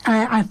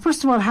I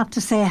first of all have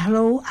to say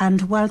hello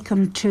and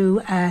welcome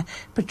to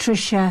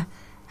Patricia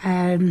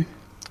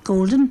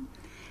Golden,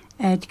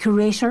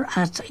 curator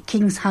at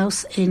King's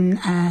House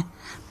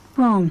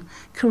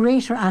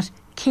curator at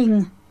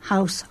King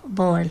House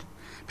Boyle.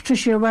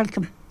 Patricia, you're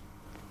welcome.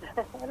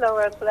 Hello,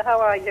 Ursula.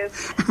 How are you?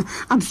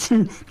 I'm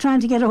still trying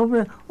to get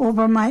over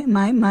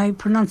my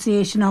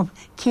pronunciation of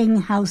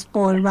King House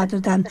Boyle rather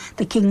than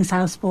the King's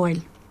House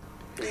Boyle.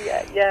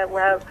 Yeah,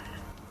 well...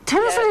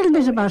 Tell us a little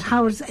bit about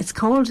how it's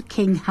called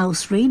King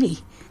House, really.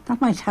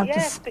 That might help us.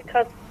 Yes,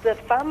 because the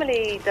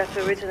family that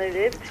originally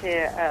lived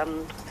here,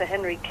 Sir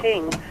Henry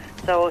King,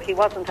 so he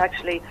wasn't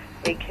actually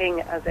a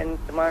king as in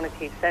the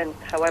monarchy sense,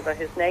 however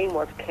his name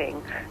was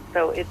King.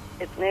 So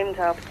it's named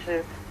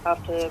after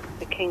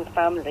the King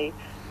family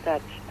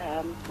that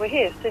were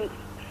here since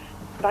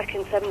back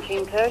in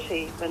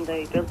 1730 when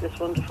they built this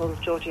wonderful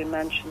Georgian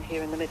mansion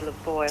here in the middle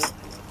of Boyle.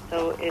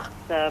 So it's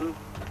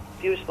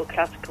beautiful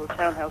classical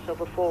townhouse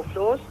over 4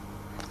 floors.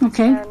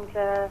 Okay.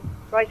 And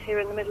right here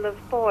in the middle of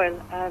Boyle,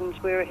 and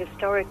we're a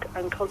historic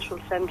and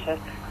cultural centre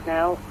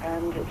now,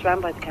 and it's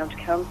run by the County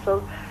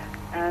Council,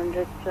 and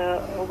it's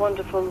a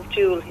wonderful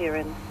jewel here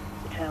in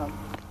the town.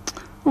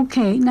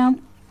 Okay, now,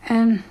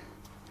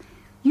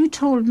 you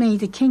told me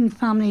the King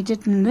family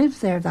didn't live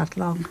there that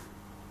long.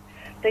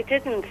 They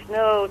didn't,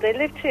 no. They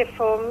lived here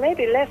for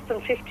maybe less than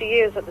 50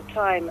 years at the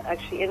time,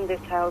 actually, in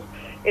this house.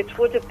 It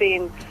would have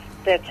been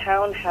their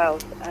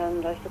townhouse,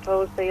 and I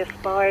suppose they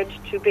aspired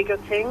to bigger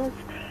things,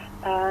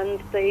 and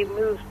they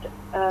moved,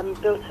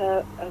 built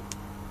a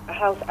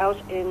house out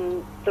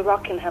in the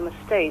Rockingham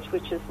estate,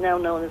 which is now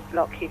known as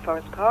Lockheath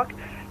Forest Park.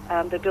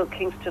 They built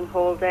Kingston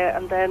Hall there,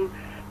 and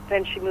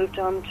then she moved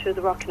on to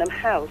the Rockingham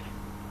House.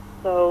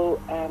 So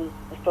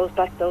I suppose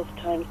back those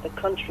times the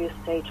country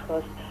estate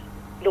was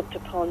looked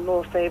upon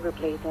more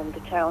favourably than the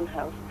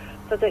townhouse.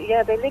 So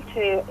that, they lived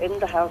here in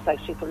the house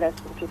actually for less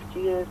than 50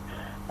 years.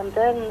 And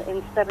then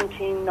in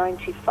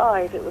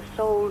 1795 it was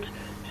sold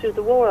to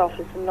the War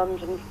Office in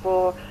London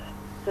for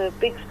the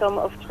big sum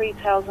of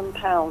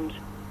 £3,000,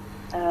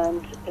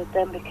 and it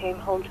then became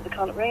home to the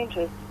Connaught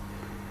Rangers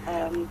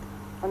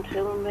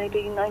until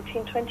maybe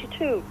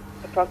 1922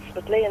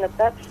 approximately. And at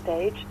that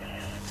stage,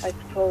 I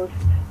suppose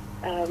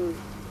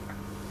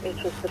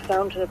it was the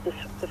founding of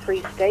the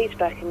Free State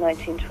back in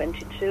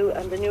 1922,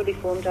 and the newly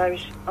formed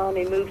Irish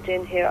Army moved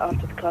in here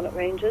after the Connaught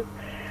Rangers.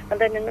 And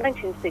then in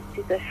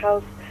 1960 the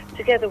house,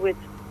 together with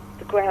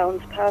the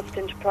grounds, passed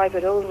into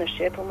private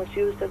ownership and was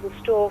used as a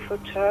store for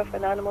turf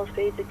and animal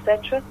feeds,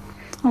 etc.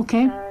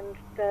 Okay.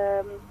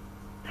 And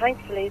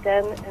thankfully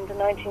then, in the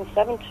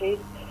 1970s,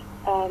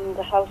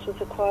 the house was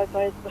acquired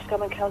by the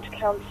Roscommon County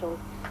Council.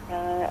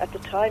 At the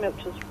time it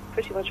was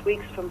pretty much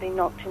weeks from being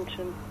knocked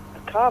into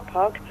a car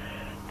park,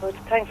 but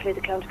thankfully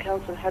the County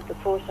Council had the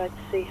foresight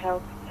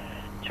to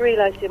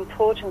realise the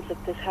importance of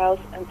this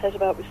house and set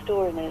about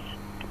restoring it.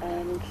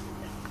 And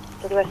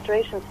so the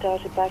restoration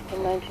started back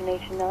in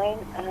 1989,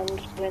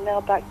 and we're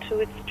now back to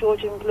its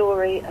Georgian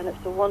glory, and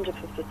it's a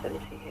wonderful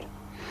facility here.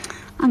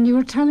 And you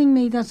were telling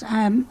me that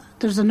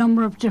there's a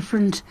number of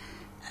different,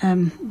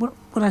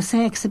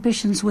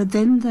 exhibitions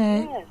within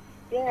the...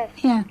 Yes.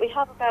 Yeah. We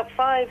have about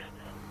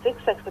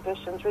 6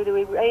 exhibitions, really.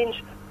 We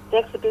range... The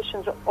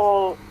exhibitions are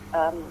all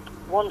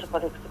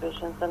wonderful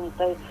exhibitions, and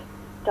they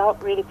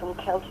start really from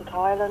Celtic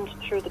Ireland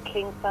through the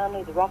King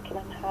family, the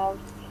Rockingham House,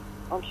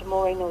 onto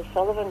Maureen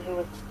O'Sullivan, who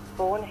was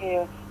born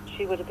here.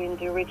 She would have been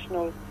the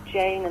original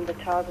Jane in the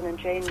Tarzan and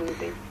Jane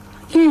movies.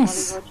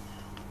 Yes. Hollywood.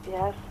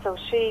 Yes, so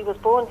she was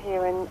born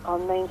here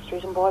on Main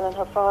Street in Boyle, and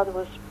her father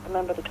was a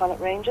member of the Connaught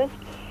Rangers.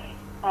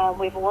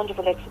 We have a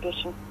wonderful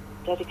exhibition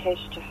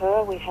dedicated to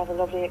her. We have a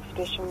lovely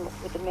exhibition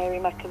with the Mary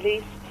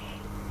McAleese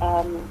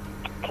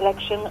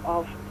collection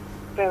of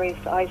various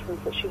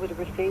items that she would have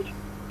received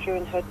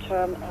during her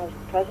term as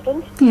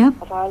President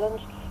of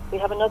Ireland. We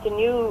have another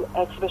new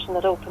exhibition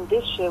that opened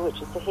this year,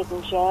 which is the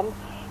Hidden Gem,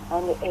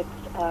 and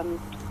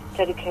it's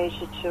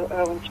dedicated to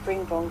Erwin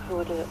Springbone, who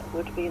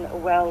would have been a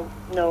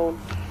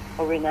well-known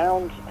or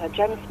renowned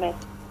gemsmith.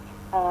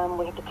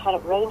 We have the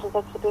Connaught Rangers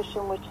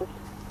exhibition,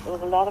 there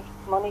was a lot of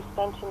money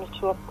spent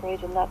into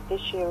upgrading that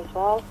this year as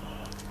well.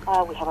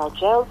 We have our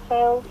gel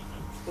sales.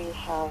 We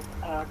have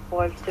our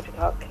Boyle Civic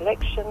Art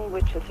collection,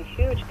 which is a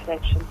huge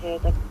collection here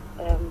that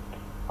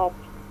up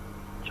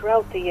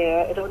throughout the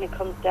year. It only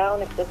comes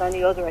down if there's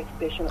any other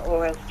exhibition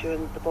or else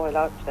during the Boyle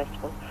Arts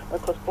Festival. And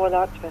of course, Boyle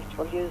Arts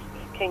Festival use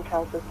King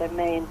House as their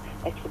main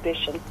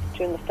exhibition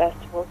during the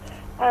festival.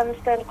 And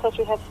then, of course,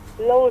 we have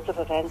loads of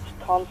events,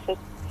 concerts,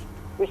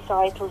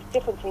 recitals,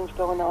 different things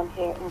going on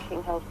here in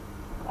King House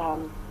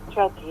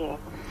throughout the year.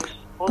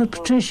 But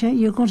Patricia,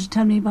 you're going to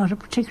tell me about a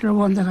particular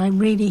one that I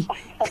really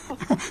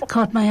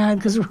caught my eye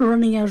because we're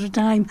running out of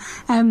time.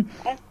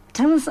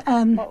 Tell us,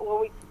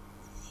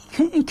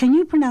 can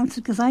you pronounce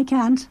it, because I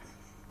can't?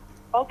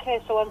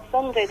 Okay, so on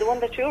Sunday, the one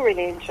that you're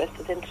really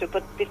interested into,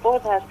 but before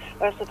that,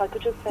 Ursula, if I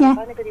could just say, if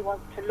anybody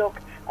wants to look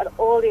at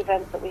all the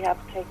events that we have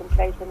taking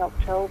place in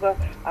October,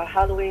 our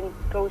Halloween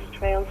ghost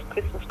trails,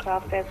 Christmas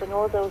craft fairs, and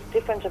all those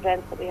different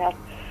events that we have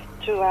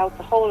throughout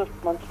the whole of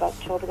the month of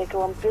October, they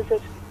go on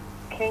Visit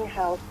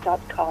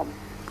visitKinghouse.com.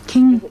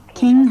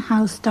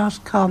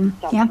 Kinghouse.com.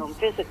 Yeah.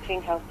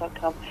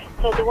 VisitKinghouse.com.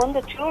 So the one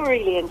that you're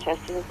really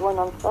interested in is the one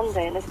on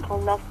Sunday, and it's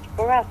called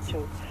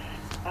Nosferatu.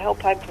 I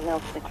hope I'm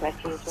pronouncing it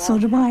correctly as well. So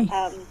do I.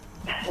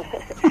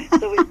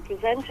 So it's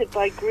presented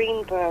by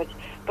Greenbird.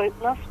 But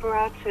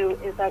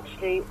Nosferatu is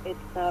actually,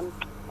 I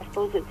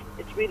suppose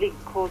it's really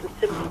called a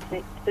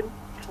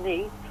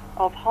symphony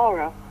of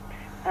horror.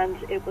 And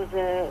it was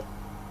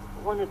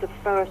one of the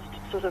first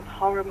sort of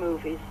horror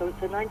movies. So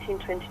it's a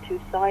 1922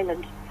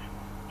 silent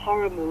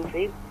horror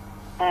movie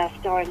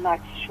starring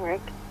Max Schreck,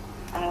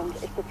 and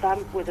it's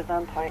with a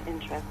vampire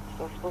interest.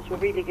 So I suppose we're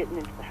really getting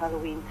into the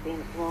Halloween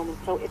theme at the moment.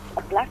 So it's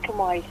a black and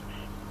white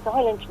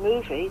silent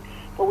movie,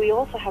 but we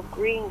also have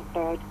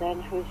Greenbird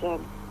then, who's a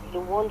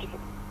wonderful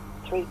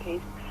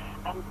three-piece,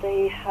 and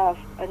they have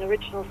an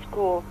original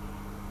score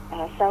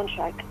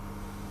soundtrack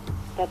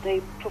that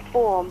they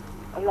perform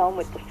along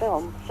with the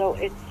film. So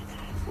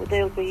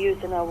they'll be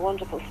using a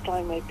wonderful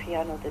Steinway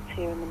piano that's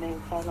here in the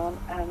main salon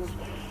and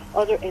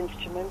other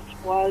instruments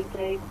while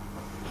they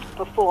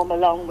perform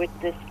along with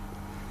this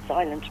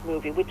silent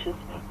movie, which is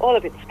all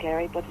a bit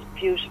scary, but it's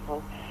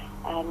beautiful.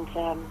 And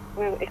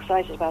we're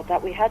excited about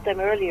that. We had them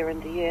earlier in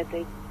the year.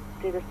 They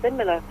did a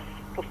similar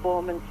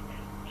performance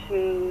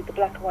to the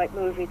black and white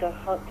movie, the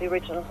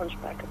original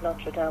Hunchback of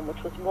Notre Dame,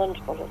 which was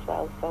wonderful as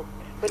well. So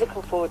we're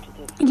looking forward to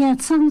this. Yeah,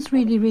 it sounds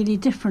really, really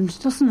different,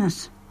 doesn't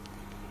it?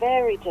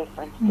 Very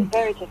different,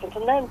 very different.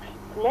 And then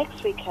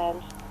next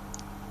weekend,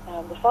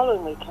 the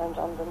following weekend,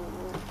 on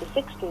the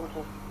 16th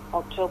of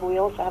October, we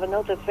also have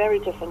another very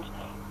different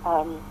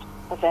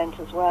event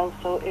as well.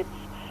 So it's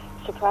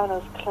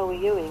sopranos Chloe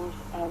Ewings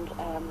and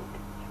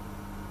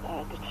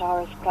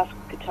classical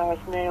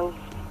guitarist Nails.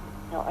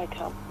 Now, I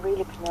can't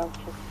really pronounce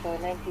his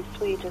surname. He's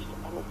Swedish,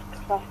 and it's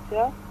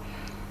Patricia.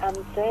 And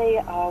they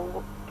are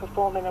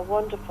performing a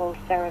wonderful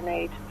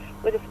serenade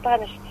with a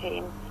Spanish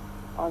theme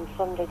on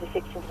Sunday, the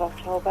 16th of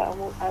October.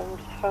 And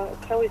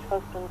Chloe's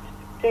husband,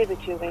 David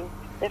Ewing,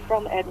 they're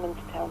from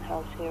Edmonds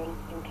Townhouse here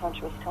in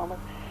County Roscommon.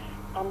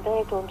 And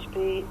he's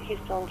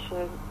going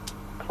to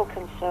cook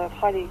and serve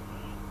highly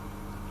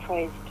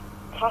praised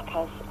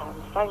tapas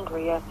and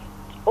sangria,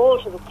 all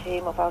to the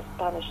theme of our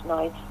Spanish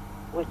night,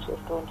 which is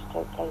going to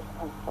take place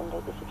on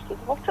Sunday, the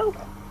 16th of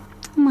October.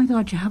 Oh my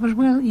God, you have it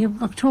well. You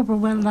have October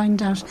well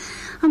lined out.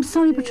 I'm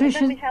sorry, Patricia.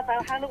 And then we have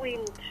our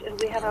Halloween.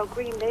 We have our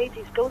Green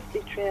Ladies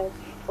Ghostly Trail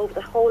over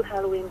the whole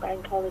Halloween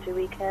bank holiday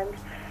weekend,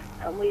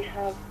 and we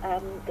have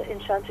the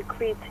Enchanted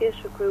Creed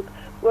Theatre Group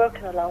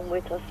working along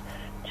with us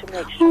to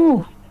make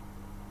sure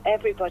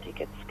everybody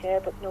gets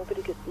scared, but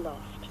nobody gets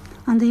lost.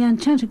 And the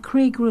Enchanted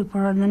Creed group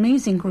are an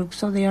amazing group,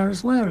 so they are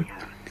as well.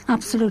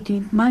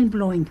 Absolutely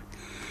mind-blowing.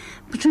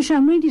 Patricia,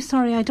 I'm really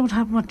sorry I don't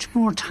have much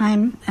more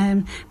time,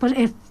 but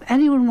if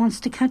anyone wants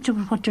to catch up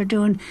with what you're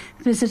doing,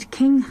 visit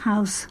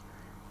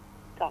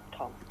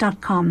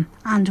kinghouse.com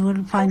and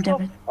we'll find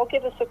everything. Or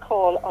give us a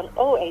call on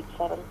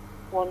 087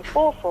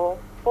 144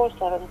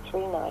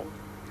 4739,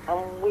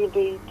 and we'll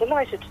be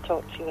delighted to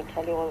talk to you and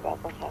tell you all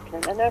about what's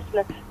happening. And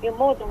Ursula, you're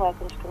more than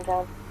welcome to come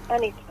down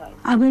anytime.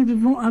 I will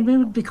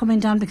be coming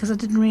down because I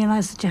didn't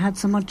realise that you had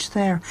so much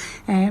there.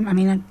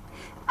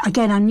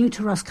 Again, I'm new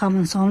to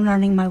Roscommon, so I'm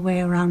learning my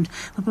way around.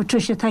 But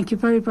Patricia, thank you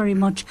very, very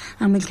much,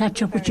 and we'll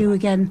catch up with you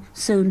again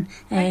soon.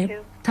 Thank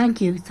you. Thank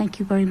you. Thank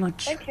you very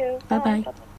much. Thank you. Bye-bye. Bye.